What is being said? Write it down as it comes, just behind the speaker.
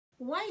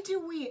Why do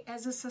we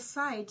as a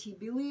society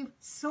believe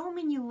so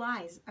many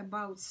lies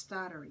about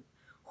stuttering?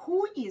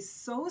 Who is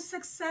so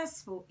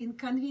successful in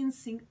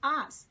convincing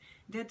us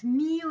that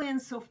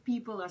millions of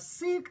people are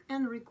sick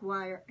and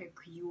require a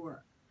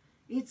cure?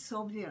 It's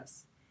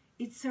obvious.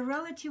 It's a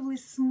relatively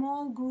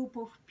small group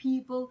of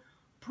people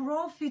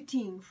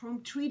profiting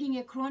from treating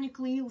a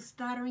chronically ill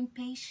stuttering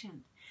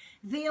patient.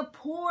 They are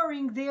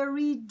pouring their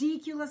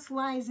ridiculous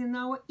lies in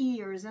our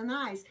ears and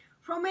eyes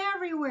from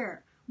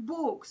everywhere.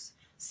 Books,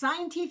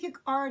 scientific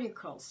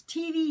articles,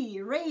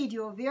 TV,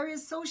 radio,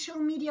 various social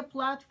media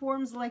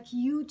platforms like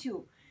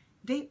YouTube.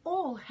 They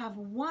all have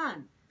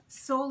one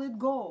solid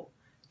goal: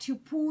 to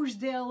push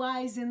their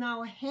lies in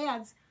our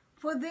heads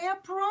for their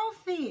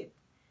profit.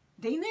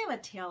 They never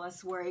tell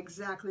us where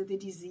exactly the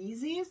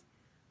disease is,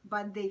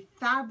 but they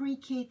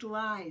fabricate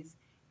lies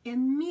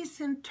and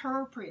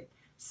misinterpret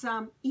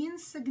some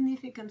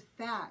insignificant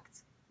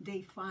facts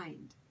they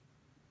find.